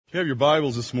If you have your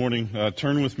Bibles this morning,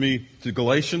 turn with me to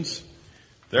Galatians.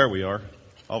 There we are.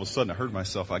 All of a sudden I heard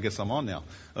myself. I guess I'm on now.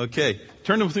 Okay.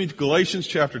 Turn with me to Galatians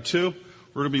chapter 2.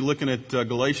 We're going to be looking at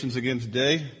Galatians again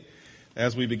today.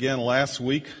 As we began last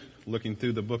week, looking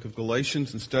through the book of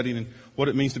Galatians and studying what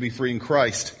it means to be free in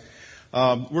Christ.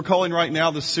 We're calling right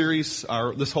now this series,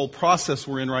 this whole process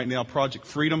we're in right now, Project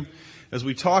Freedom, as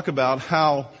we talk about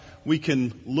how we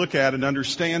can look at and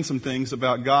understand some things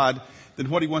about God, then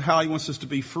how He wants us to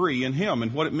be free in Him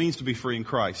and what it means to be free in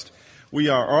Christ. We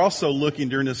are also looking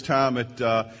during this time at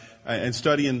and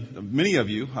studying, many of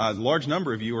you, a large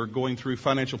number of you are going through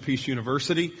Financial Peace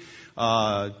University.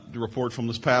 The report from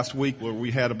this past week where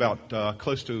we had about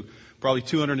close to probably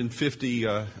 250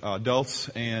 adults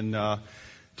and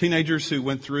teenagers who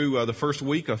went through the first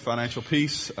week of Financial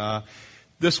Peace.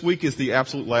 This week is the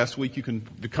absolute last week you can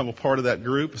become a part of that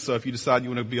group. So if you decide you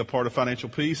want to be a part of Financial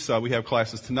Peace, we have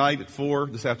classes tonight at 4,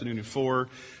 this afternoon at 4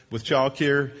 with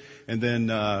childcare, and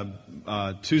then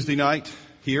Tuesday night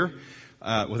here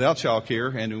without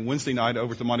childcare, and Wednesday night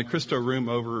over at the Monte Cristo room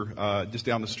over just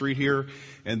down the street here.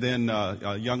 And then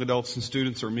young adults and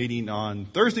students are meeting on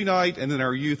Thursday night, and then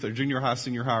our youth, our junior high,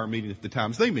 senior high are meeting at the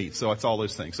times they meet. So it's all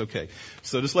those things. Okay.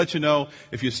 So just let you know,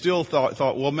 if you still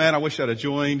thought, well, man, I wish I'd have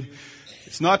joined.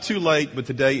 It's not too late, but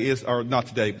today is, or not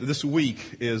today, but this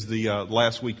week is the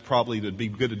last week probably that'd be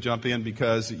good to jump in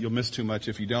because you'll miss too much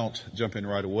if you don't jump in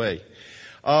right away.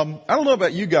 I don't know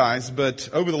about you guys, but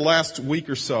over the last week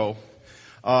or so,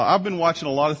 I've been watching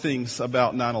a lot of things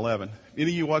about 9/11.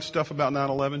 Any of you watch stuff about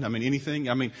 9/11? I mean, anything?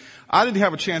 I mean, I didn't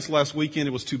have a chance last weekend.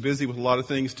 It was too busy with a lot of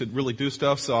things to really do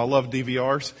stuff, so I love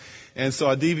DVRs. And so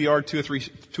I DVR'd two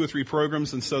or three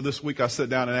programs, and so this week I sat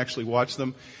down and actually watched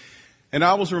them. And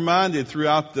I was reminded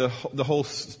throughout the whole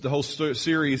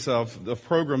series of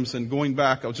programs and going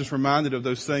back, I was just reminded of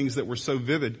those things that were so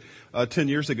vivid 10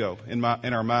 years ago in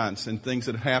our minds and things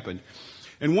that had happened.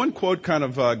 And one quote kind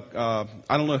of, I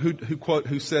don't know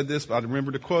who said this, but I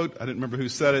remember the quote. I didn't remember who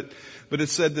said it, but it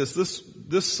said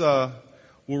this will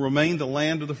remain the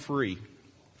land of the free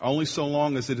only so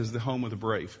long as it is the home of the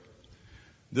brave.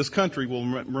 This country will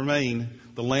remain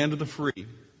the land of the free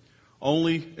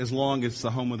only as long as it's the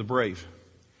home of the brave.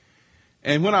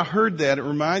 And when I heard that, it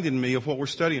reminded me of what we're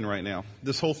studying right now,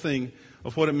 this whole thing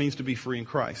of what it means to be free in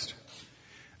Christ.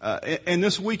 And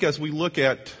this week, as we look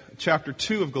at chapter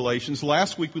 2 of Galatians,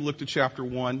 last week we looked at chapter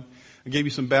 1. I gave you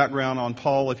some background on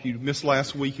Paul. If you missed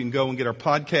last week, you can go and get our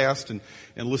podcast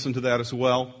and listen to that as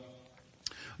well.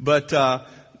 But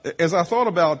as I thought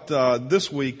about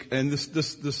this week and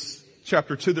this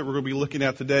chapter 2 that we're going to be looking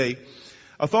at today,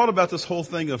 I thought about this whole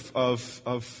thing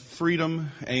of freedom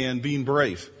and being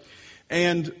brave.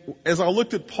 And as I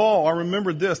looked at Paul, I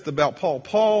remembered this about Paul.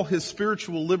 Paul, his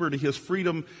spiritual liberty, his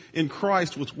freedom in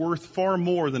Christ was worth far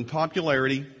more than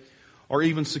popularity or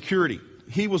even security.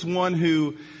 He was one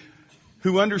who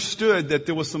understood that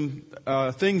there was some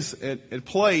things at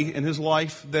play in his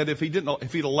life that if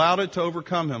he'd allowed it to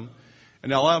overcome him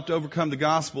and allowed it to overcome the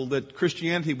gospel, that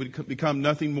Christianity would become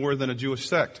nothing more than a Jewish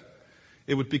sect.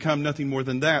 It would become nothing more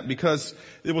than that, because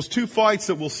there was two fights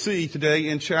that we'll see today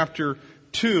in chapter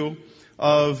 2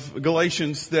 of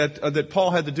Galatians that Paul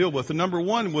had to deal with. The number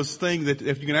one was thing that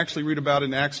if you can actually read about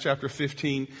in Acts chapter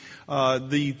 15,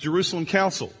 the Jerusalem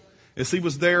Council. As he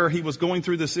was there, he was going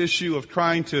through this issue of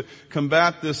trying to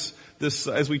combat this,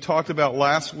 as we talked about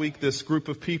last week, this group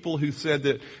of people who said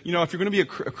that, if you're going to be a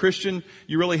Christian,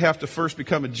 you really have to first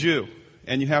become a Jew.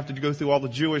 And you have to go through all the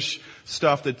Jewish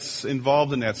stuff that's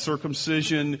involved in that.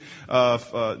 Circumcision,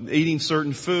 eating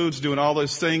certain foods, doing all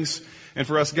those things. And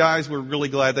for us guys, we're really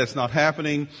glad that's not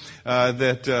happening.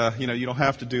 You don't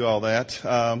have to do all that.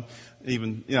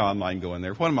 I'm not even going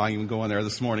there. What am I even going there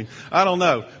this morning? I don't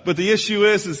know. But the issue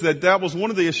is that was one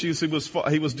of the issues he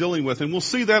was dealing with. And we'll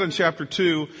see that in chapter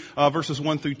 2, verses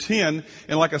 1 through 10.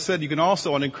 And like I said, you can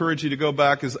also, I'd encourage you to go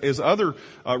back as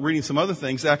reading some other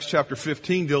things. Acts chapter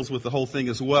 15 deals with the whole thing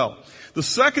as well. The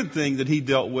second thing that he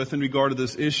dealt with in regard to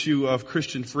this issue of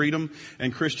Christian freedom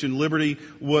and Christian liberty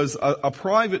was a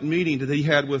private meeting that he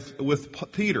had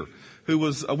with Peter, who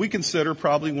was, we consider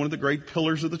probably one of the great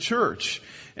pillars of the church.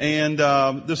 And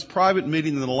this private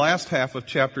meeting in the last half of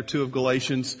chapter 2 of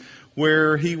Galatians,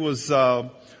 where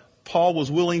Paul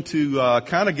was willing to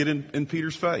kind of get in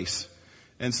Peter's face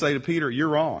and say to Peter, you're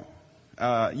wrong.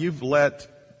 You've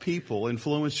let people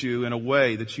influence you in a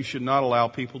way that you should not allow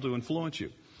people to influence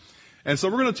you. And so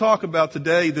we're going to talk about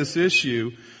today this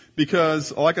issue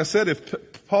because, like I said,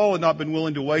 if Paul had not been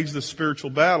willing to wage this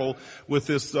spiritual battle with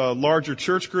this larger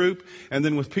church group and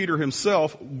then with Peter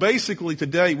himself, basically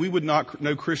today we would not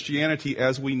know Christianity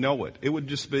as we know it. It would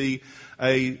just be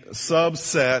a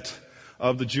subset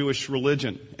of the Jewish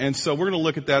religion. And so we're going to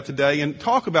look at that today and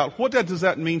talk about what does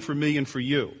that mean for me and for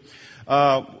you.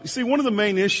 See, one of the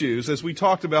main issues, as we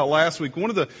talked about last week,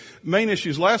 one of the main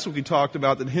issues last week we talked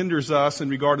about that hinders us in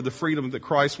regard to the freedom that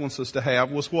Christ wants us to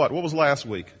have was what? What was last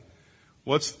week?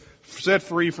 What's set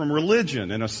free from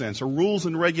religion, in a sense, or rules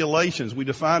and regulations. We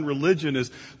define religion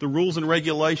as the rules and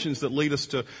regulations that lead us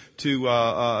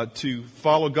to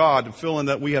follow God, to feel in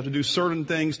that we have to do certain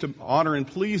things to honor and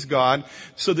please God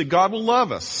so that God will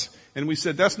love us. And we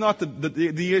said that's not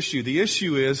the issue. The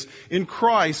issue is in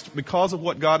Christ, because of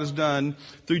what God has done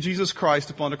through Jesus Christ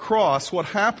upon the cross, what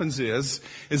happens is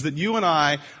that you and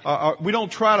I, we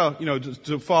don't try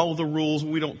to follow the rules.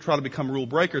 We don't try to become rule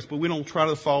breakers, but we don't try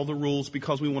to follow the rules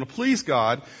because we want to please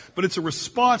God. But it's a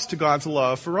response to God's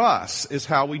love for us is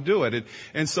how we do it.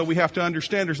 And so we have to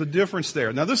understand there's a difference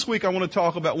there. Now this week I want to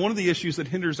talk about one of the issues that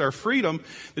hinders our freedom,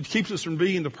 that keeps us from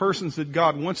being the persons that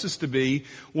God wants us to be.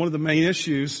 One of the main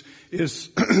issues is,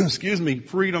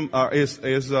 freedom,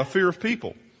 is fear of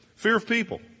people. Fear of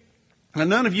people. Now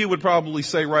none of you would probably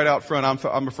say right out front,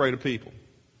 I'm afraid of people.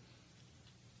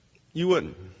 You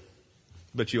wouldn't.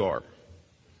 But you are.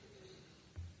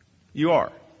 You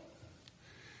are.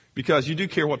 Because you do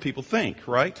care what people think,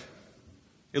 right?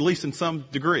 At least in some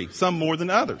degree. Some more than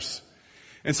others.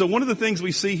 And so one of the things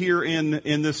we see here in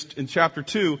chapter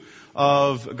 2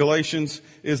 of Galatians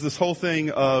is this whole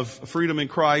thing of freedom in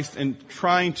Christ and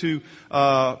trying to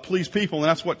please people, and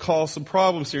that's what caused some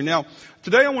problems here. Now,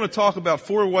 today I want to talk about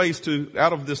 4 ways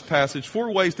out of this passage,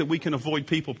 4 ways that we can avoid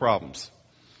people problems.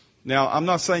 Now, I'm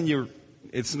not saying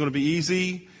it's going to be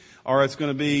easy or it's going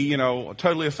to be,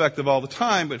 totally effective all the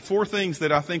time, but 4 things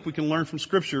that I think we can learn from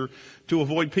Scripture to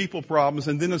avoid people problems,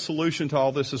 and then a solution to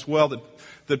all this as well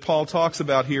that Paul talks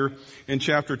about here in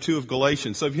chapter 2 of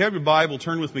Galatians. So if you have your Bible,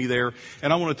 turn with me there,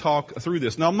 and I want to talk through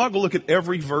this. Now, I'm not going to look at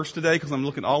every verse today because I'm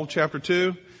looking at all of chapter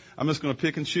 2. I'm just going to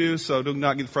pick and choose, so do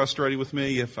not get frustrated with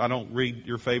me if I don't read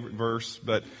your favorite verse,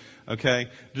 but okay,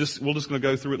 we're just going to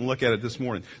go through it and look at it this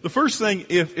morning. The first thing,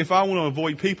 if I want to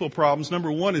avoid people problems,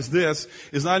 number 1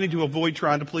 is I need to avoid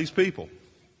trying to please people.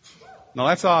 Now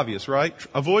that's obvious, right?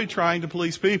 Avoid trying to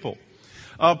please people.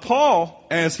 Paul,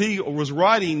 as he was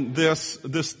writing this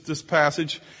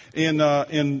passage in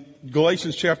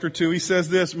Galatians chapter 2, he says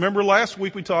this. Remember last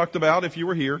week we talked about, if you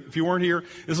were here, if you weren't here,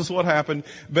 this is what happened.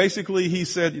 Basically he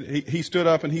said, he stood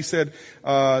up and he said,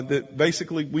 that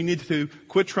basically we need to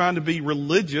quit trying to be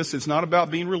religious. It's not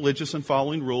about being religious and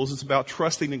following rules. It's about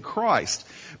trusting in Christ.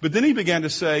 But then he began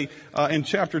to say, in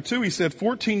chapter 2, he said,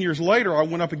 14 years later I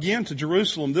went up again to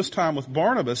Jerusalem, this time with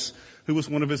Barnabas, who was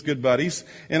one of his good buddies,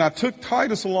 and I took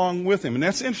Titus along with him. And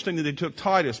that's interesting that he took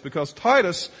Titus, because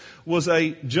Titus was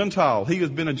a Gentile. He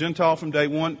had been a Gentile from day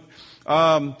one.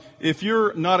 If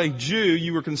you're not a Jew,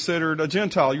 you were considered a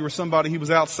Gentile. You were somebody who was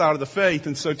outside of the faith,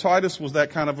 and so Titus was that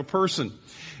kind of a person.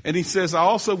 And he says, I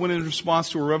also went in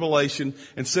response to a revelation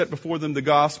and set before them the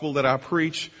gospel that I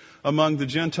preach among the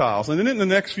Gentiles. And then in the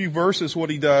next few verses, what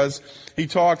he does, he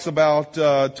talks about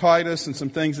Titus and some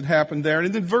things that happened there.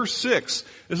 And then verse 6,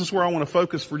 this is where I want to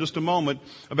focus for just a moment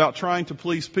about trying to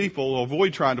please people, or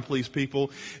avoid trying to please people,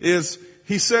 is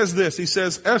he says this. He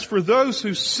says, as for those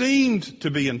who seemed to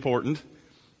be important,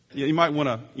 you might want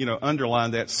to,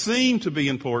 underline that, seem to be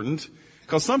important,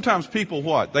 because sometimes people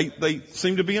what? They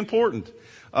seem to be important.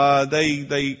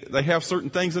 They have certain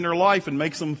things in their life and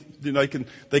makes them,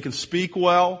 they can speak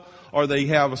well, or they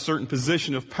have a certain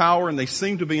position of power and they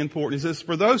seem to be important. He says,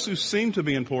 for those who seem to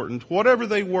be important, whatever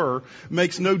they were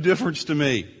makes no difference to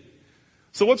me.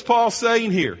 So what's Paul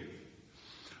saying here?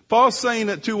 Paul's saying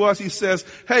that to us. He says,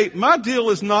 hey, my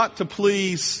deal is not to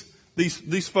please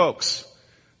these folks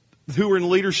who are in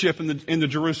leadership in the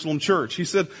Jerusalem church. He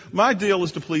said, my deal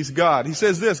is to please God. He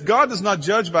says this, God does not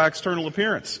judge by external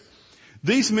appearance.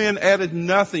 These men added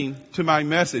nothing to my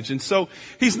message. And so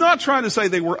he's not trying to say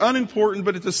they were unimportant,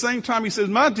 but at the same time he says,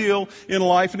 my deal in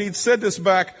life, and he'd said this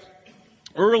back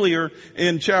earlier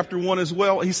in chapter 1 as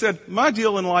well, he said, my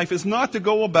deal in life is not to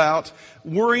go about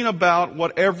worrying about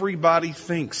what everybody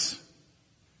thinks.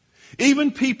 Even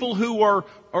people who are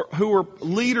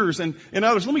leaders and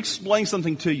others. Let me explain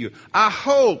something to you. I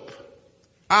hope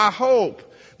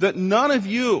that none of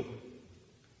you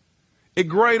at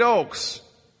Great Oaks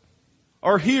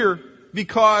are here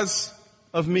because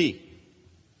of me,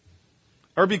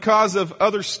 or because of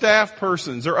other staff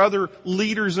persons or other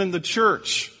leaders in the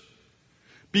church.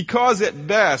 Because at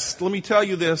best, let me tell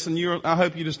you this, and I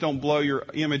hope you just don't blow your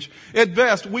image. At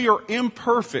best, we are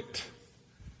imperfect.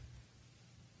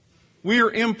 We are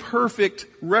imperfect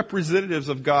representatives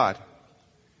of God.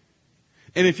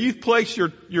 And if you place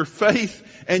your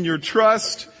faith and your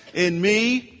trust in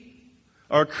me,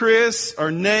 or Chris or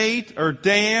Nate or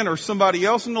Dan or somebody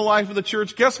else in the life of the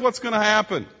church, guess what's going to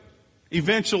happen?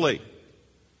 Eventually,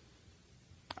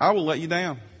 I will let you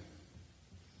down.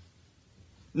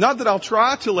 Not that I'll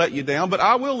try to let you down, but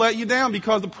I will let you down,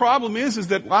 because the problem is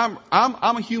that I'm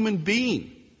a human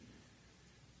being.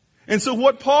 And so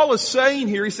what Paul is saying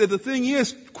here, he said, the thing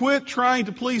is, quit trying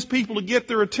to please people to get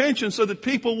their attention so that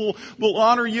people will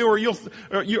honor you, or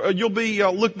you'll be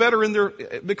look better in their,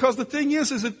 because the thing is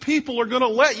that people are going to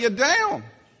let you down.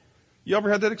 You ever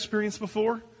had that experience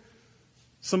before?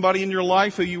 Somebody in your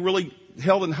life who you really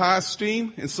held in high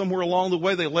esteem, and somewhere along the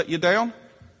way they let you down?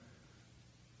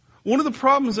 One of the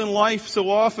problems in life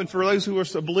so often for those who are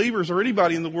believers or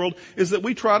anybody in the world is that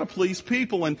we try to please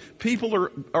people, and people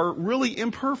are really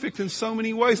imperfect in so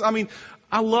many ways. I mean,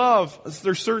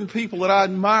 there's certain people that I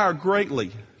admire greatly.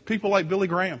 People like Billy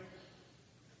Graham.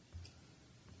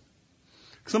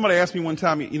 Somebody asked me one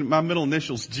time, my middle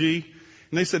initial's G,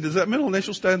 and they said, does that middle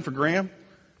initial stand for Graham?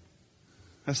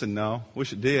 I said, no,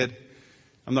 wish it did.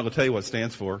 I'm not going to tell you what it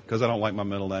stands for, because I don't like my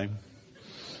middle name.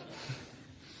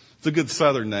 It's a good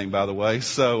Southern name, by the way.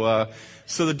 So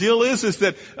the deal is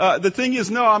that, the thing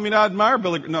is, I admire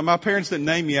Billy. No, my parents didn't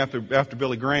name me after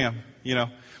Billy Graham,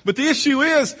 But the issue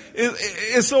is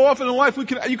so often in life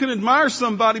you can admire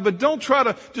somebody, but don't try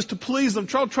to just to please them.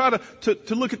 Try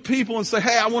to look at people and say,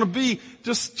 hey, I want to be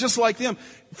just like them.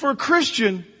 For a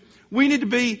Christian, we need to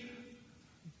be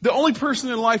the only person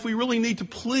in life we really need to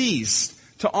please,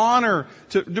 to honor,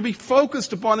 to be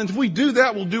focused upon. And if we do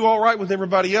that, we'll do all right with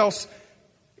everybody else.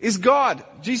 Is God,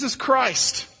 Jesus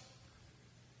Christ.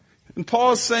 And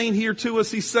Paul is saying here to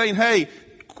us, he's saying, hey,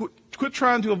 quit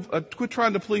trying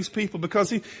to please people,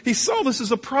 because he saw this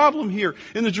as a problem here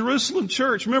in the Jerusalem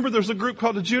church. Remember, there's a group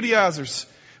called the Judaizers.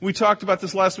 We talked about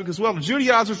this last week as well. The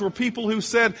Judaizers were people who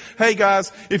said, hey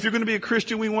guys, if you're going to be a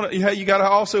Christian, you got to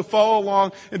also follow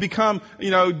along and become,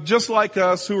 just like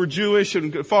us who are Jewish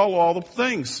and follow all the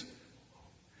things.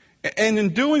 And in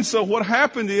doing so, what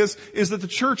happened is that the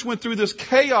church went through this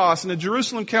chaos, and the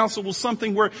Jerusalem Council was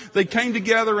something where they came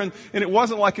together, and it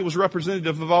wasn't like it was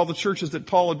representative of all the churches that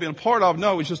Paul had been a part of.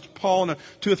 No, it was just Paul and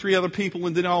 2 or 3 other people,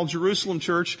 and then all Jerusalem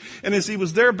church. And as he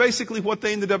was there, basically what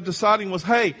they ended up deciding was,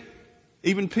 hey,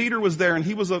 even Peter was there, and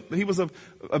he was a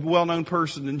well-known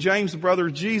person, and James, the brother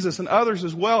of Jesus, and others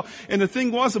as well. And the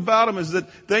thing was about them is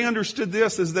that they understood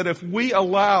this, is that if we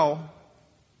allow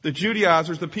the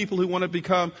Judaizers, the people who want to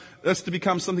become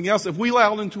something else, if we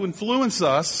allow them to influence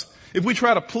us, if we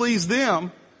try to please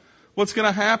them, what's going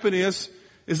to happen is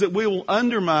that we will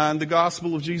undermine the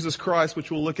gospel of Jesus Christ, which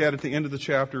we'll look at the end of the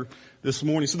chapter this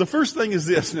morning. So the first thing is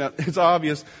this. Now, it's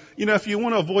obvious. If you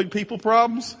want to avoid people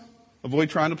problems,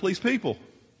 avoid trying to please people.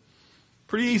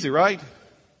 Pretty easy, right?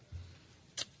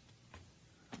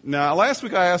 Now, last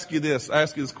week I asked you this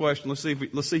question. Let's see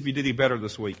if you did any better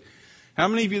this week. How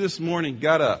many of you this morning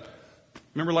got up?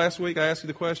 Remember last week I asked you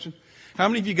the question? How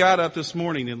many of you got up this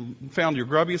morning and found your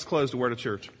grubbiest clothes to wear to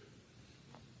church?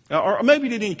 Or maybe you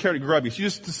didn't even care to grubbiest. You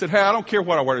just said, hey, I don't care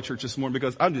what I wear to church this morning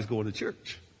because I'm just going to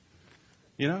church.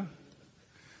 I don't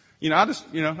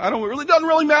really, doesn't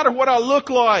really matter what I look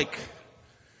like.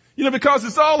 Because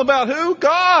it's all about who?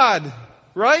 God.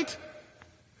 Right?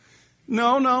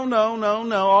 No.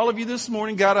 All of you this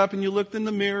morning got up and you looked in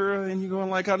the mirror and you're going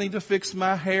like, I need to fix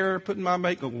my hair, putting my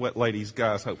makeup, wet ladies,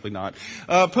 guys, hopefully not.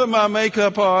 Put my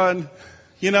makeup on,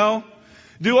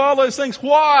 do all those things.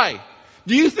 Why?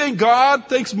 Do you think God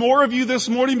thinks more of you this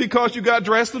morning because you got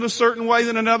dressed in a certain way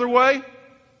than another way?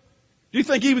 Do you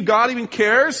think even God even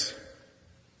cares?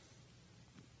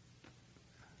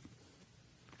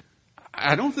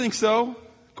 I don't think so,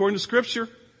 according to Scripture.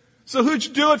 So who'd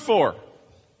you do it for?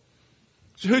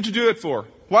 Who'd you do it for?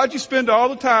 Why'd you spend all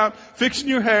the time fixing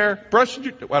your hair, brushing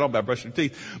your, well, I don't know about brushing your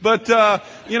teeth, but,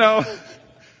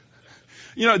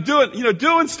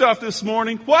 doing stuff this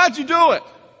morning? Why'd you do it?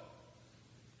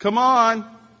 Come on.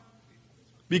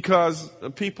 Because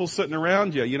of people sitting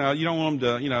around you. You don't want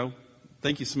them to,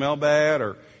 think you smell bad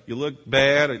or you look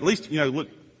bad, or at least, look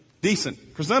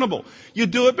decent, presentable. You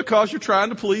do it because you're trying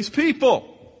to please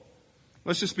people.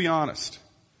 Let's just be honest.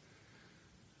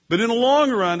 But in the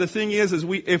long run, the thing is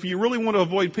if you really want to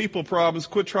avoid people problems,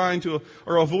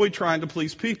 avoid trying to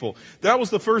please people. That was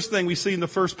the first thing we see in the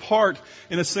first part,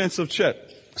 in a sense of chapter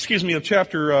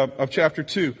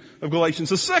 2 of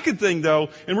Galatians. The second thing, though,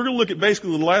 and we're going to look at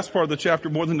basically the last part of the chapter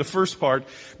more than the first part,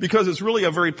 because it's really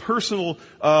a very personal,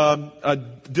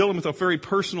 dealing with a very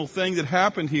personal thing that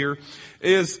happened here,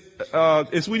 is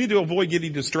we need to avoid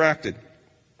getting distracted.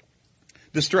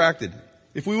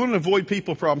 if we want to avoid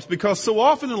people problems, because so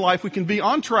often in life we can be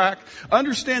on track,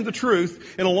 understand the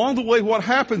truth, and along the way what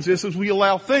happens is we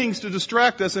allow things to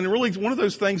distract us, and really one of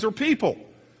those things are people.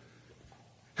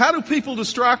 How do people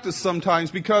distract us sometimes?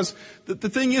 Because the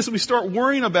thing is that we start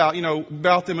worrying about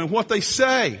them and what they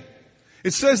say.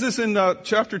 It says this in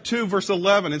chapter 2, verse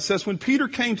 11. It says, when Peter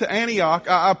came to Antioch,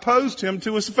 I opposed him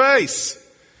to his face.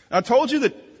 I told you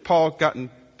that Paul got in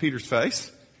Peter's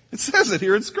face. It says it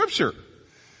here in Scripture.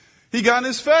 He got in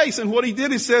his face, and what he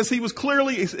did, he says he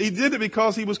did it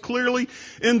because he was clearly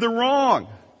in the wrong.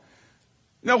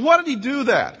 Now, why did he do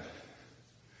that?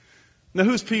 Now,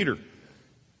 who's Peter?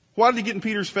 Why did he get in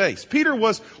Peter's face? Peter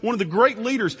was one of the great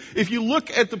leaders. If you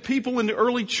look at the people in the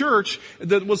early church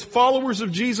that was followers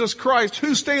of Jesus Christ,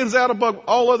 who stands out above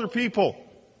all other people?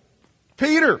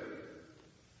 Peter.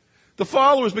 The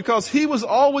followers, because he was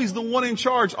always the one in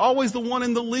charge, always the one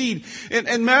in the lead.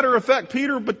 And matter of fact,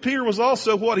 Peter was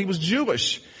also what? He was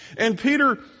Jewish. And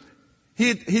Peter,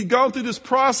 he'd gone through this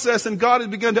process, and God had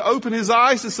begun to open his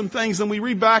eyes to some things. And we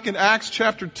read back in Acts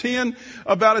chapter 10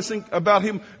 about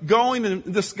him going, and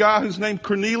this guy who's named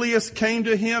Cornelius came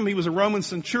to him. He was a Roman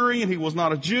centurion. He was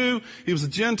not a Jew. He was a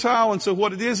Gentile. And so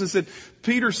what it is that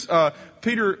Peter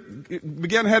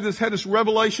had this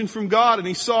revelation from God, and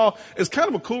he saw, it's kind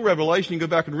of a cool revelation. You can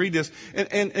go back and read this.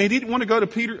 And he didn't want to go to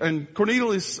Peter, and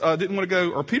Cornelius didn't want to go,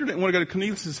 or Peter didn't want to go to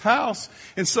Cornelius' house.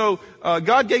 And so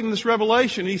God gave him this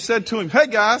revelation. He said to him, hey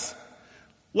guys,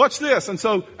 watch this. And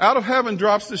so out of heaven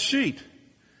drops this sheet.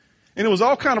 And it was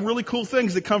all kind of really cool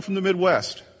things that come from the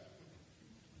Midwest.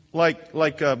 Like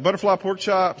butterfly pork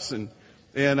chops and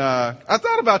I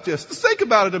thought about this. Let's think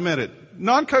about it a minute.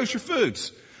 Non-kosher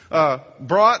foods.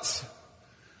 Brats.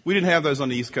 We didn't have those on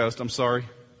the East Coast. I'm sorry.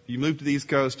 You moved to the East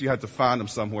Coast, you have to find them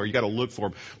somewhere. You got to look for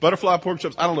them. Butterfly pork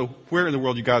chops. I don't know where in the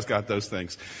world you guys got those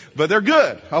things, but they're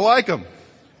good. I like them.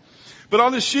 But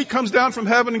on this sheet comes down from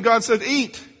heaven, and God said,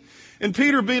 eat. And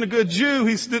Peter, being a good Jew,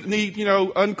 he didn't eat,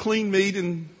 unclean meat,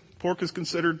 and pork is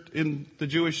considered in the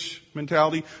Jewish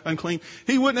mentality unclean.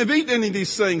 He wouldn't have eaten any of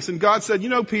these things. And God said,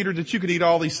 Peter, that you could eat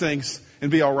all these things and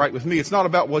be all right with me. It's not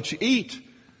about what you eat.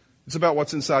 It's about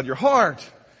what's inside your heart.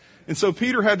 And so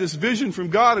Peter had this vision from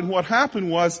God, and what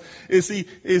happened is he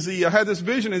had this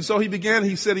vision, and so he went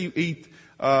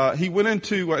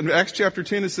into, in Acts chapter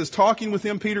 10, it says, talking with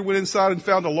him, Peter went inside and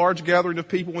found a large gathering of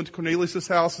people, went to Cornelius'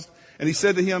 house, and he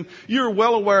said to him, you are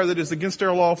well aware that it is against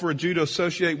our law for a Jew to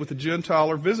associate with a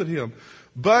Gentile or visit him.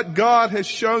 But God has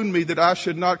shown me that I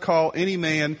should not call any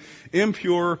man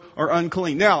impure or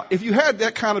unclean. Now, if you had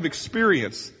that kind of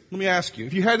experience, let me ask you,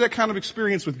 if you had that kind of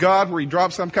experience with God where he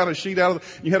dropped some kind of sheet out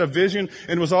of you had a vision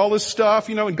and it was all this stuff,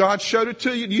 and God showed it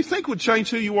to you, do you think it would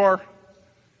change who you are?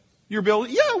 Your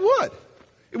ability? Yeah, it would.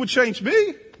 It would change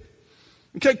me.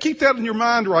 Okay, keep that in your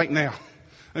mind right now.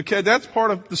 Okay, that's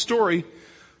part of the story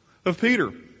of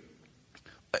Peter.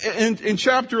 In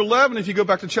chapter 11, if you go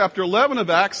back to chapter 11 of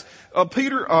Acts,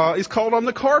 Peter is called on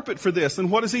the carpet for this. And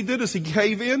what does he do? Does he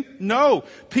cave in? No.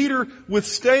 Peter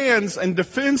withstands and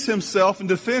defends himself and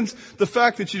defends the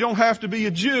fact that you don't have to be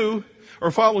a Jew or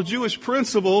follow Jewish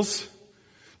principles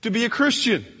to be a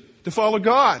Christian, to follow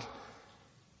God.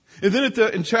 And then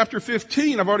in chapter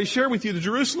 15, I've already shared with you the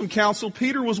Jerusalem Council.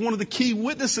 Peter was one of the key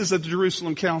witnesses at the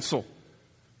Jerusalem Council.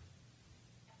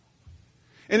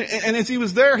 And as he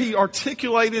was there, he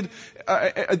articulated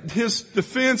his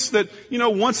defense that,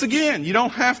 once again, you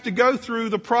don't have to go through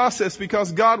the process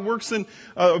because God works in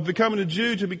becoming a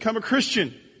Jew to become a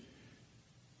Christian.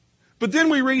 But then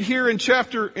we read here in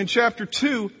chapter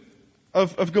 2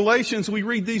 of Galatians, we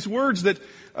read these words that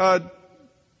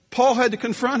Paul had to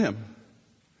confront him.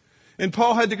 And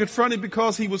Paul had to confront him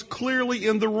because he was clearly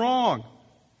in the wrong.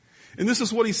 And this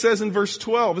is what he says in verse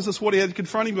 12. This is what he had to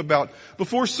confront him about.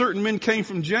 Before certain men came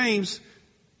from James,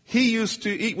 he used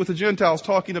to eat with the Gentiles,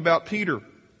 talking about Peter.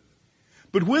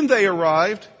 But when they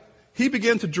arrived, he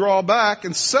began to draw back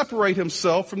and separate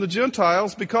himself from the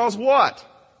Gentiles because what?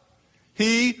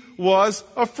 He was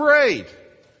afraid.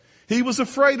 He was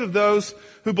afraid of those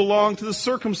who belonged to the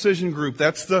circumcision group.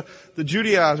 That's the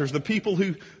Judaizers, the people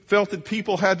who felt that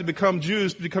people had to become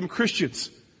Jews to become Christians.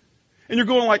 And you're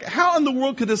going like, how in the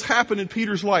world could this happen in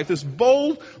Peter's life? This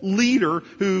bold leader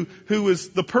who is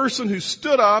the person who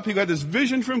stood up, who got this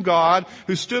vision from God,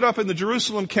 who stood up in the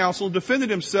Jerusalem Council, defended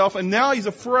himself, and now he's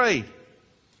afraid.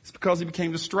 It's because he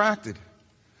became distracted.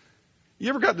 You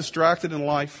ever got distracted in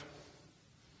life?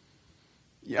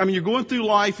 I mean, you're going through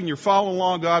life and you're following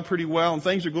along God pretty well and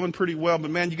things are going pretty well,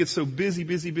 but man, you get so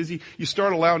busy, you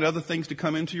start allowing other things to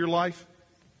come into your life.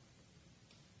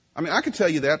 I mean, I can tell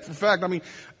you that for a fact. I mean,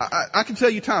 I can tell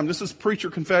you time. This is preacher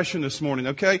confession this morning,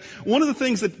 okay? One of the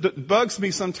things that bugs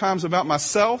me sometimes about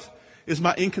myself is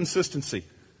my inconsistency.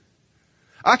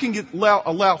 I can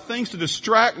allow things to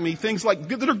distract me, things like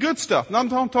that are good stuff. Now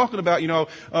I'm talking about,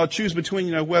 choose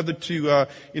between, whether to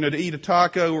eat a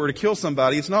taco or to kill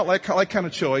somebody. It's not like kind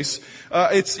of choice.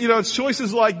 It's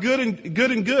choices like good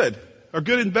or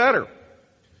good and better.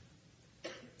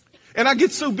 And I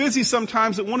get so busy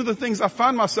sometimes that one of the things I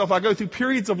find myself, I go through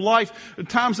periods of life,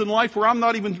 times in life where I'm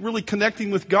not even really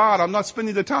connecting with God. I'm not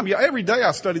spending the time. Yeah, every day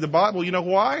I study the Bible. You know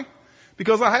why?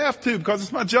 Because I have to, because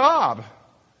it's my job.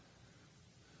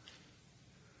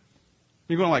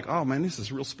 You're going like, oh man, this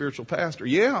is a real spiritual pastor.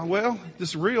 Yeah, well, this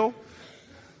is real.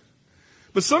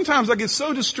 But sometimes I get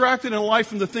so distracted in life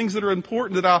from the things that are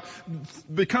important that I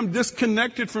become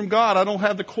disconnected from God. I don't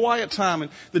have the quiet time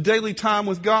and the daily time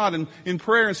with God and in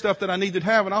prayer and stuff that I need to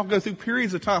have. And I'll go through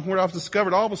periods of time where I've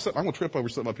discovered all of a sudden, I'm going to trip over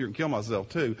something up here and kill myself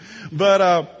too.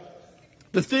 But,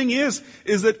 the thing is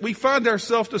that we find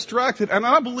ourselves distracted. And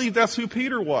I believe that's who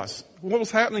Peter was. What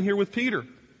was happening here with Peter?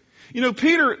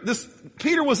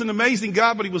 Peter was an amazing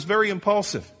guy, but he was very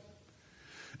impulsive.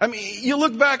 I mean, you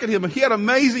look back at him and he had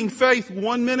amazing faith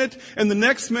 1 minute and the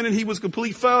next minute he was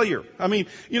complete failure. I mean,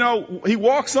 he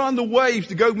walks on the waves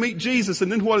to go meet Jesus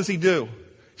and then what does he do?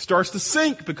 He starts to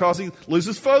sink because he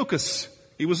loses focus.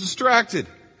 He was distracted.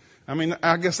 I mean,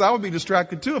 I guess I would be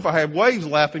distracted too if I had waves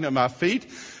lapping at my feet.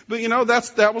 But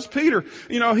that was Peter.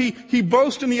 He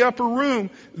boasts in the upper room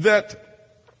that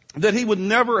he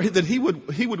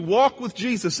would walk with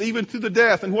Jesus even to the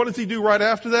death. And what does he do right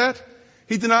after that?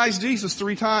 He denies Jesus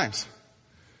 3 times.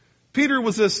 Peter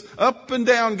was this up and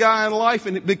down guy in life,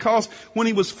 and because when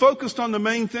he was focused on the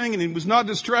main thing and he was not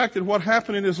distracted, what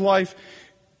happened in his life?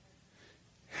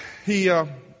 He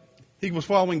was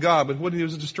following God, but when he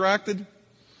was distracted,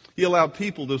 he allowed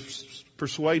people to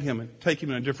persuade him and take him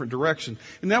in a different direction.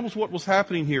 And that was what was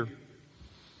happening here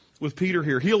with Peter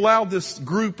here. He allowed this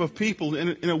group of people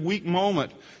in a weak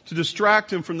moment to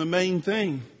distract him from the main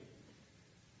thing,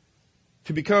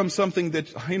 to become something that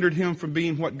hindered him from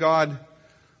being what God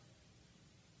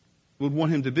would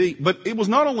want him to be. But it was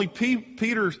not only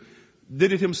Peter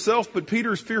did it himself, but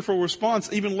Peter's fearful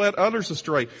response even led others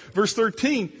astray. Verse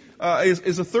 13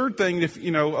 is a third thing,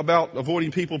 about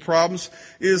avoiding people problems,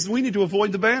 is we need to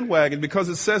avoid the bandwagon, because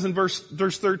it says in verse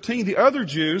 13, the other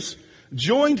Jews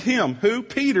joined him, who?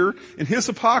 Peter, in his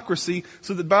hypocrisy,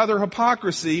 so that by their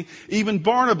hypocrisy, even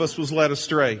Barnabas was led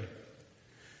astray.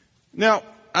 Now,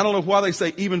 I don't know why they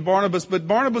say even Barnabas, but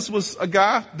Barnabas was a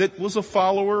guy that was a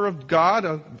follower of God,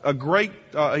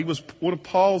 he was one of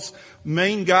Paul's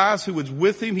main guys who was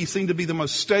with him. He seemed to be the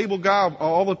most stable guy of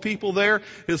all the people there.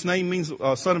 His name means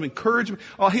son of encouragement.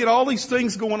 He had all these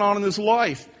things going on in his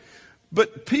life.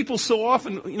 But people so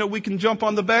often, we can jump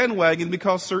on the bandwagon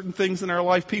because certain things in our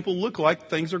life, people look like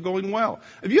things are going well.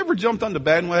 Have you ever jumped on the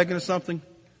bandwagon of something?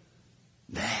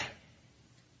 Nah.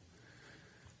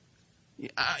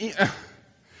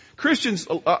 Christians,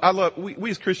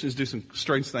 we as Christians do some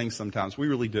strange things sometimes. We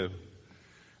really do.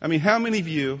 I mean, how many of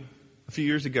you, a few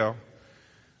years ago,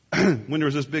 when there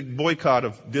was this big boycott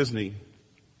of Disney,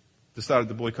 decided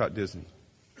to boycott Disney?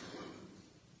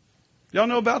 Y'all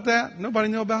know about that? Nobody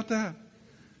know about that?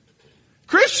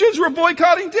 Christians were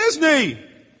boycotting Disney.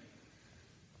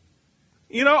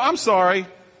 I'm sorry.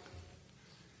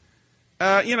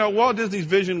 Walt Disney's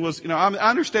vision was, I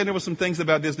understand there was some things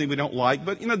about Disney we don't like,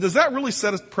 but, does that really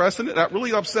set a precedent? That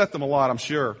really upset them a lot, I'm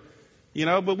sure.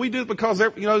 But we did it because,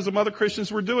 some other Christians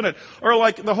were doing it. Or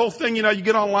like the whole thing, you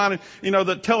get online and,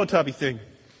 the Teletubby thing.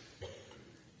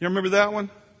 You remember that one?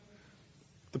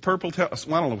 The purple, I don't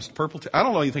know, I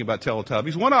don't know anything about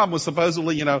Teletubbies. One of them was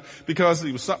supposedly, because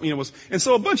he was something, and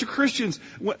so a bunch of Christians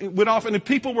went off and the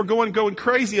people were going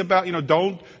crazy about,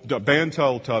 don't ban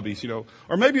Teletubbies,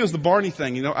 or maybe it was the Barney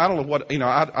thing, I don't know what,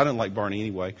 I didn't like Barney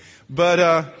anyway. But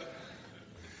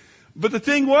the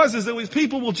thing is that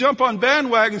people will jump on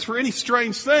bandwagons for any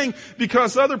strange thing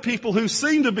because other people who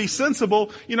seem to be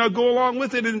sensible, go along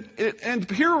with it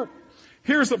and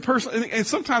here's a person, and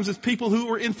sometimes it's people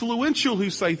who are influential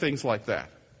who say things like that.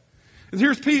 And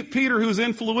here's Peter who's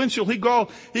influential.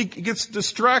 He gets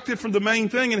distracted from the main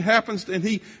thing and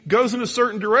he goes into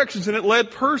certain directions, and it led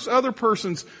other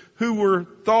persons who were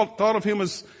thought of him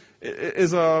as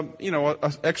a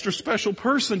extra special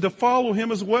person to follow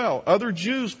him as well. Other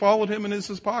Jews followed him in his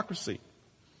hypocrisy.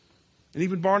 And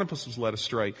even Barnabas was led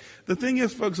astray. The thing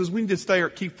is, folks, is we need to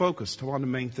keep focused on the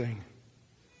main thing.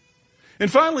 And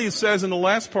finally, it says in the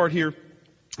last part here,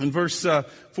 in verse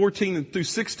 14 through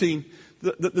 16,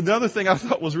 the other thing I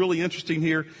thought was really interesting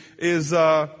here is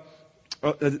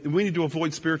We need to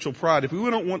avoid spiritual pride. If we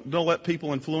don't want to let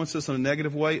people influence us in a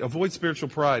negative way, avoid spiritual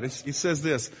pride. He says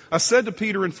this, I said to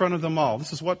Peter in front of them all,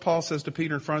 this is what Paul says to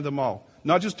Peter in front of them all,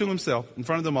 not just to himself, in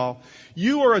front of them all,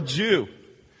 you are a Jew,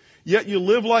 yet you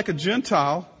live like a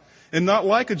Gentile and not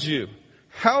like a Jew.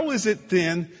 How is it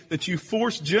then that you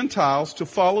force Gentiles to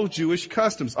follow Jewish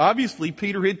customs? Obviously,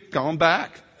 Peter had gone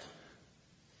back.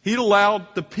 He'd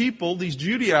allowed the people, these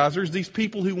Judaizers, these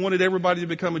people who wanted everybody to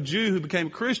become a Jew, who became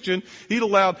a Christian, he'd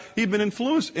been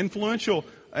influential,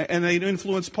 and they'd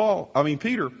influenced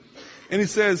Peter. And he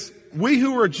says, we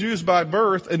who are Jews by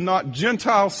birth and not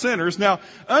Gentile sinners. Now,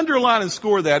 underline and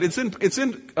score that. It's in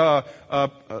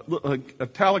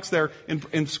italics there,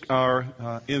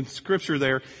 in scripture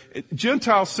there.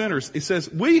 Gentile sinners. It says,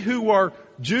 we who are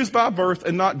Jews by birth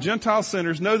and not Gentile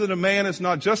sinners know that a man is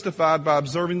not justified by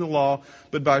observing the law,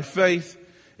 but by faith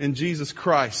in Jesus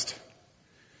Christ.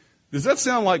 Does that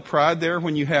sound like pride there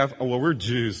when you have, we're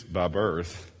Jews by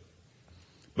birth,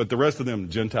 but the rest of them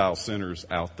Gentile sinners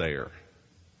out there?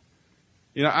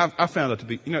 I found that to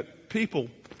be, people,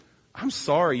 I'm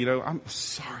sorry,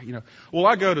 well,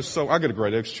 I go to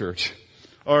Great Oaks Church.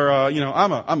 Or, I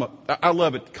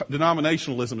love it.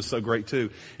 Denominationalism is so great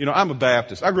too. I'm a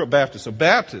Baptist. I grew up Baptist. So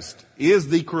Baptist is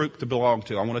the group to belong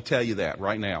to. I want to tell you that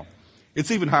right now.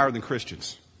 It's even higher than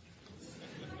Christians.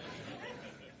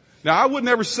 Now, I would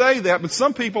never say that, but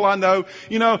some people I know,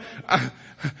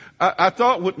 I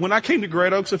thought when I came to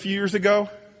Great Oaks a few years ago,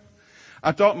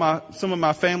 I thought some of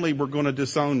my family were going to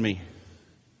disown me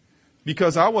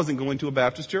because I wasn't going to a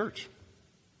Baptist church.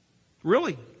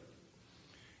 Really.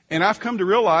 And I've come to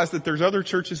realize that there's other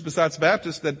churches besides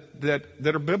Baptist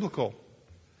that are biblical,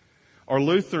 or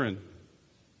Lutheran,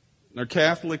 or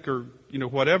Catholic, or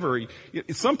whatever.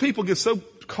 Some people get so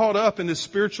caught up in this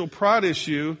spiritual pride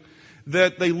issue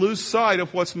that they lose sight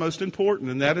of what's most important,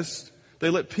 and that is they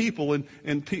let people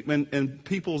and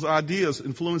people's ideas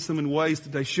influence them in ways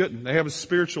that they shouldn't. They have a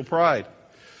spiritual pride.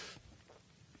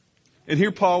 And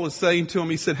here Paul is saying to him,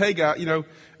 he said, hey, guy,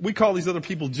 we call these other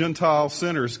people Gentile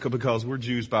sinners because we're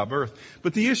Jews by birth.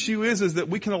 But the issue is that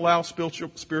we can allow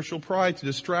spiritual pride to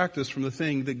distract us from the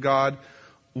thing that God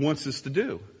wants us to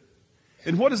do.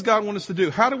 And what does God want us to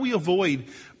do? How do we avoid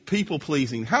people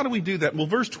pleasing? How do we do that? Well,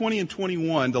 verse 20 and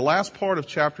 21, the last part of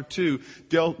chapter 2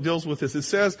 deals with this. It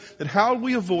says that how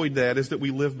we avoid that is that we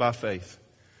live by faith.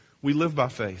 We live by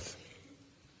faith.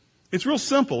 It's real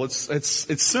simple.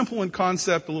 It's simple in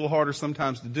concept, a little harder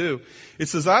sometimes to do. It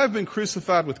says, I have been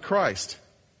crucified with Christ.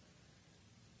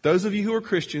 Those of you who are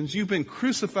Christians, you've been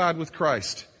crucified with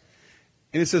Christ.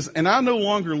 And it says, and I no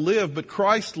longer live, but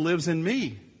Christ lives in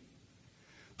me.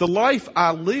 The life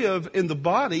I live in the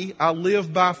body, I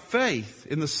live by faith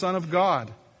in the Son of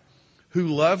God, who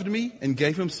loved me and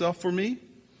gave himself for me.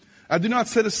 I do not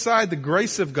set aside the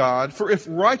grace of God, for if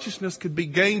righteousness could be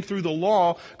gained through the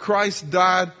law, Christ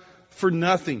died for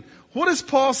nothing. What is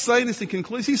Paul saying as he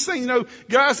concludes? He's saying,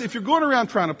 guys, if you're going around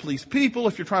trying to please people,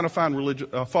 if you're trying to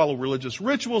follow religious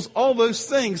rituals, all those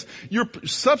things, you're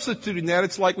substituting that.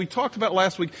 It's like we talked about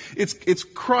last week. It's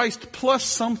Christ plus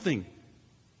something.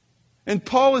 And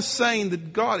Paul is saying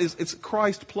that it's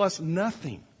Christ plus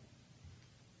nothing.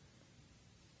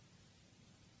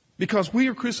 Because we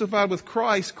are crucified with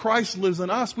Christ, Christ lives in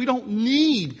us. We don't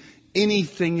need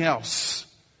anything else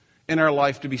in our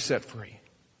life to be set free.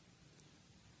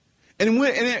 And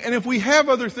if we have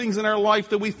other things in our life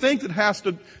that we think that has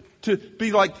to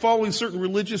be like following certain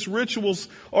religious rituals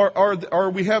or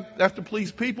we have to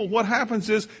please people, what happens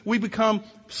is we become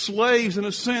slaves in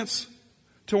a sense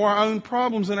to our own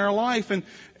problems in our life. And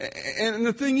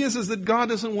the thing is that God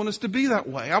doesn't want us to be that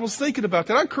way. I was thinking about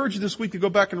that. I encourage you this week to go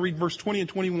back and read verse 20 and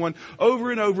 21 over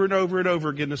and over and over and over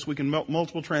again this week in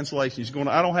multiple translations. You're going,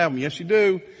 I don't have them. Yes, you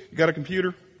do. You got a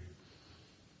computer?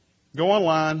 Go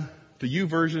online to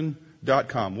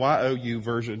YouVersion.com,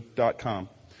 YouVersion.com.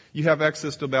 You have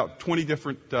access to about 20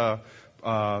 different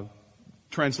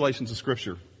translations of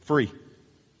Scripture. Free.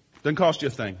 Doesn't cost you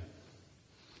a thing.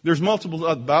 There's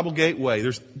multiple, Bible Gateway.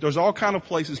 There's all kind of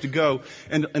places to go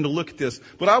and to look at this.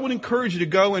 But I would encourage you to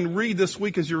go and read this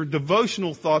week as your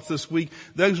devotional thoughts this week,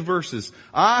 those verses.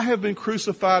 I have been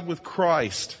crucified with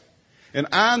Christ, and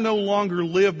I no longer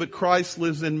live, but Christ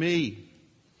lives in me.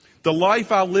 The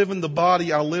life I live in the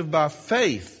body, I live by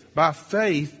faith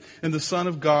in the Son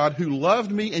of God who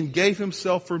loved me and gave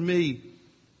himself for me.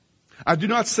 I do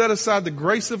not set aside the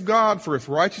grace of God, for if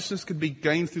righteousness could be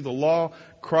gained through the law,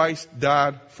 Christ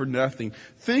died for nothing.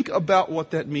 Think about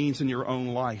what that means in your own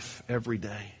life every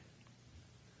day.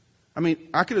 I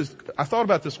thought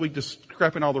about this week just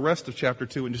scrapping all the rest of chapter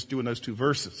 2 and just doing those 2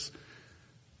 verses.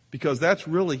 Because that's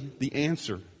really the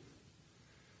answer.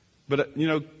 But,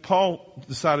 Paul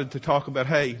decided to talk about,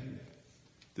 hey,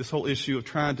 this whole issue of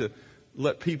trying to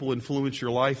let people influence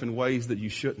your life in ways that you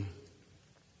shouldn't.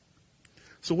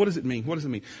 So what does it mean? What does it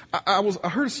mean? I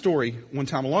heard a story one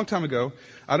time, a long time ago.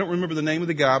 I don't remember the name of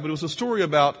the guy, but it was a story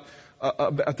about the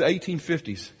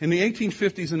 1850s. In the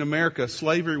 1850s in America,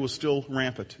 slavery was still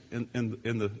rampant in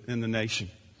the nation.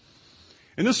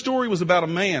 And this story was about a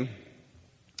man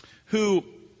who,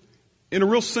 in a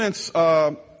real sense,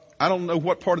 I don't know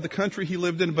what part of the country he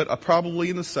lived in, but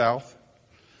probably in the South.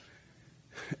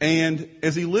 And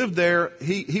as he lived there,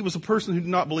 he was a person who did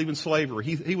not believe in slavery.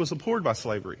 He was abhorred by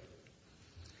slavery.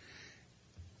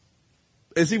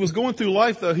 As he was going through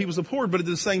life, though, he was abhorred, but in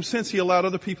the same sense, he allowed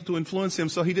other people to influence him,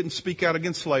 so he didn't speak out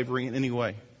against slavery in any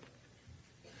way.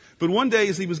 But one day,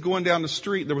 as he was going down the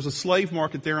street, there was a slave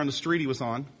market there on the street he was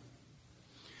on,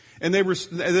 and they were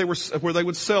where they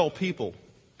would sell people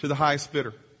to the highest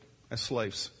bidder as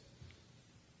slaves.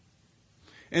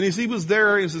 And as he was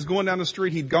there, as he was going down the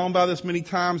street, he'd gone by this many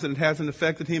times and it hasn't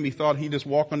affected him. He thought he'd just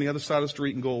walk on the other side of the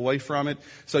street and go away from it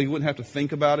so he wouldn't have to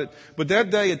think about it. But that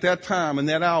day, at that time, in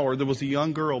that hour, there was a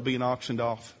young girl being auctioned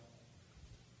off.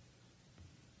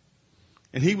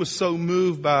 And he was so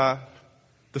moved by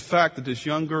the fact that this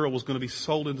young girl was going to be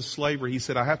sold into slavery, he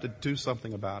said, I have to do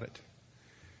something about it.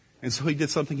 And so he did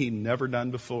something he'd never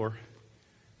done before.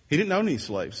 He didn't own any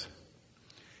slaves.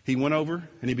 He went over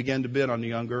and he began to bid on the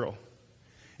young girl.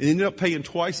 And he ended up paying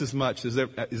twice as much as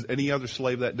any other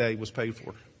slave that day was paid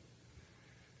for.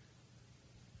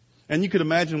 And you could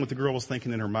imagine what the girl was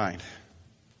thinking in her mind.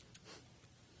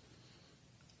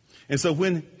 And so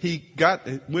when he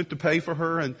went to pay for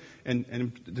her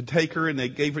and to take her, and they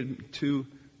gave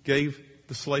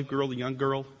the slave girl, the young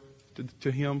girl, to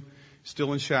him,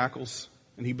 still in shackles,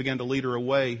 and he began to lead her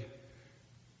away,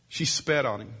 she spat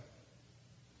on him.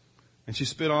 And she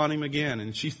spit on him again,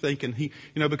 and she's thinking,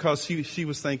 because she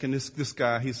was thinking, this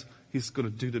guy, he's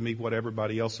going to do to me what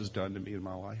everybody else has done to me in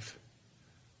my life.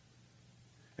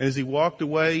 And as he walked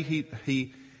away,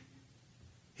 he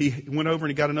went over and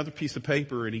he got another piece of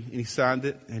paper and he signed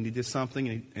it and he did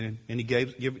something and he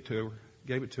gave it to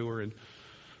her,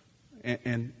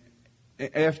 and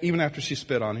even after she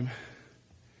spit on him.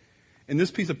 And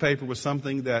this piece of paper was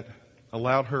something that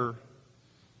allowed her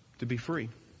to be free.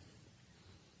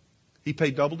 He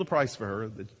paid double the price for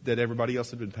her that everybody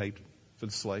else had been paid for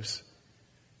the slaves.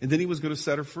 And then he was going to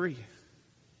set her free.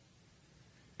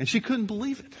 And she couldn't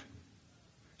believe it.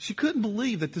 She couldn't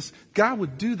believe that this guy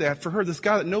would do that for her. This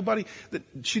guy that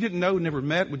she didn't know, never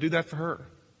met, would do that for her.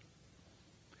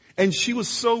 And she was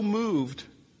so moved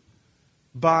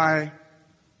by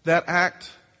that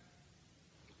act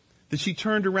that she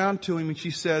turned around to him and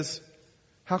she says,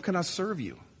 how can I serve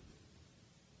you?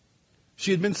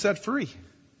 She had been set free.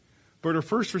 But her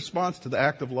first response to the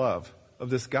act of love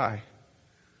of this guy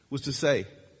was to say,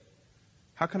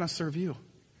 how can I serve you?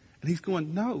 And he's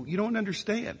going, no, you don't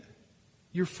understand.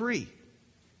 You're free.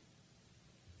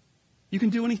 You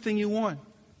can do anything you want.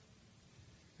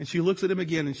 And she looks at him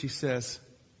again and she says,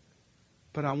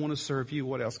 but I want to serve you.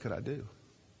 What else could I do?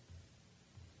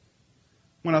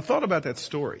 When I thought about that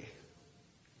story,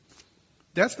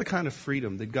 that's the kind of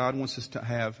freedom that God wants us to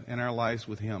have in our lives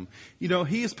with Him. He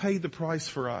has paid the price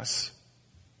for us.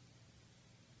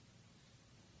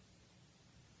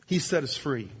 He set us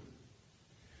free.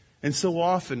 And so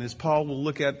often, as Paul will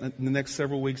look at in the next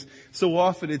several weeks, so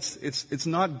often it's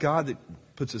not God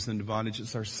that puts us into bondage,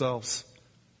 it's ourselves.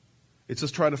 It's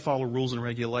just trying to follow rules and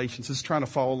regulations. It's trying to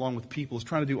follow along with people. It's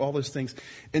trying to do all those things.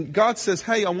 And God says,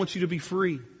 hey, I want you to be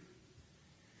free.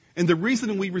 And the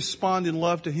reason we respond in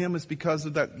love to Him is because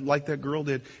of that, like that girl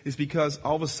did, is because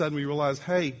all of a sudden we realize,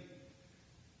 hey,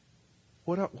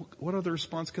 what other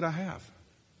response could I have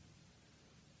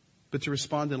but to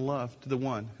respond in love to the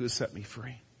one who has set me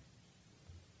free?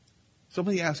 So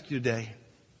let me ask you today,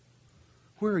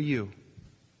 where are you?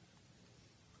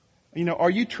 Are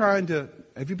you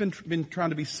have you been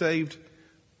trying to be saved?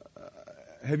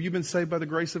 Have you been saved by the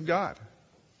grace of God?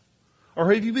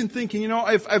 Or have you been thinking,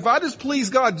 if I just please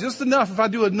God just enough, if I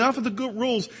do enough of the good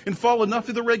rules and follow enough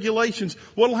of the regulations,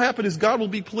 what will happen is God will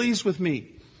be pleased with me.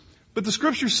 But the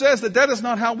Scripture says that is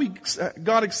not how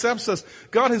God accepts us.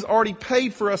 God has already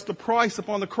paid for us the price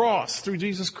upon the cross through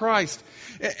Jesus Christ.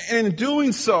 And in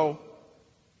doing so,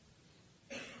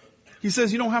 He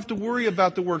says you don't have to worry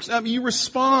about the works. You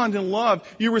respond in love.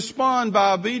 You respond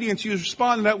by obedience. You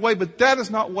respond in that way, but that is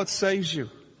not what saves you.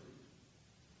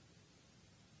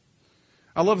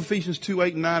 I love Ephesians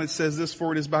 2:8-9. It says this,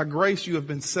 for it is by grace you have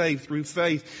been saved through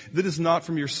faith. That is not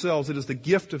from yourselves. It is the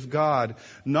gift of God,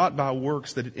 not by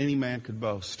works that any man could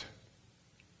boast.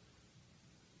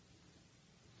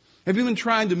 Have you been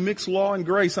trying to mix law and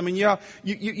grace? I mean, yeah,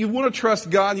 you want to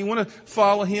trust God and you want to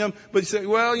follow Him, but you say,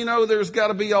 well, there's got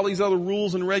to be all these other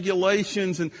rules and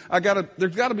regulations, and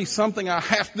there's got to be something I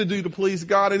have to do to please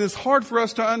God. And it's hard for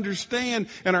us to understand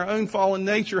in our own fallen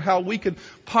nature how we could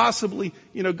possibly,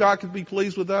 God could be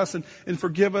pleased with us and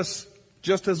forgive us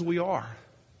just as we are.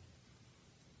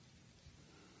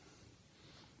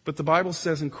 But the Bible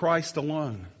says in Christ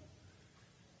alone,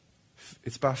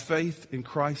 it's by faith in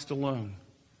Christ alone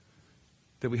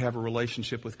that we have a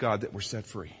relationship with God, that we're set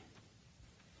free.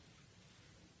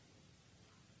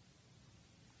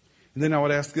 And then I would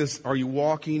ask this, are you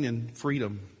walking in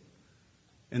freedom?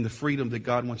 In the freedom that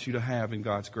God wants you to have in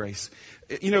God's grace.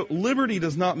 Liberty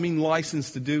does not mean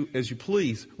license to do as you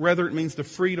please. Rather, it means the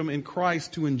freedom in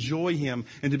Christ to enjoy Him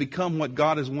and to become what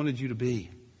God has wanted you to be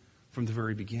from the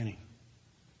very beginning.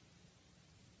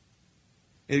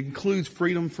 It includes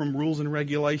freedom from rules and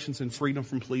regulations and freedom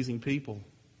from pleasing people.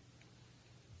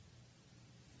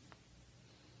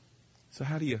 So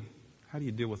how do you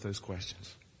deal with those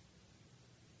questions?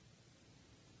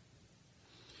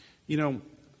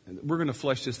 We're going to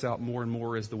flesh this out more and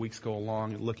more as the weeks go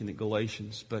along and looking at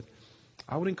Galatians, but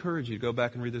I would encourage you to go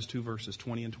back and read those 2 verses,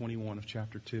 20 and 21 of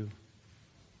chapter 2,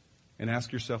 and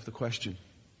ask yourself the question,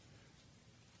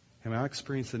 am I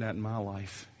experiencing that in my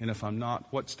life? And if I'm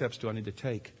not, what steps do I need to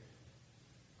take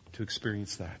to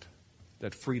experience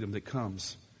that freedom that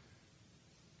comes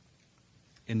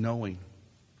in knowing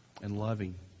and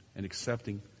loving and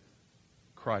accepting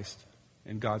Christ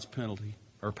and God's penalty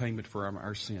or payment for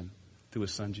our sin through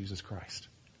His Son, Jesus Christ.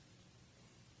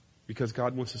 Because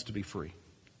God wants us to be free.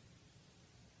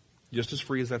 Just as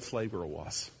free as that slave girl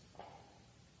was.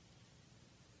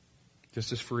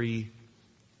 Just as free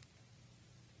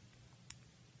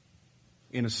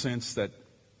in a sense that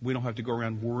we don't have to go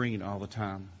around worrying all the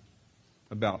time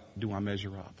about, do I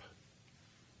measure up?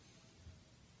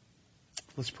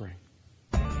 Let's pray.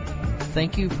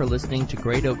 Thank you for listening to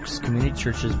Great Oaks Community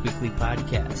Church's weekly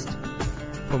podcast.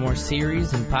 For more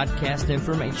series and podcast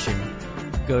information,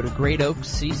 go to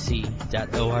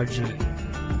greatoakscc.org.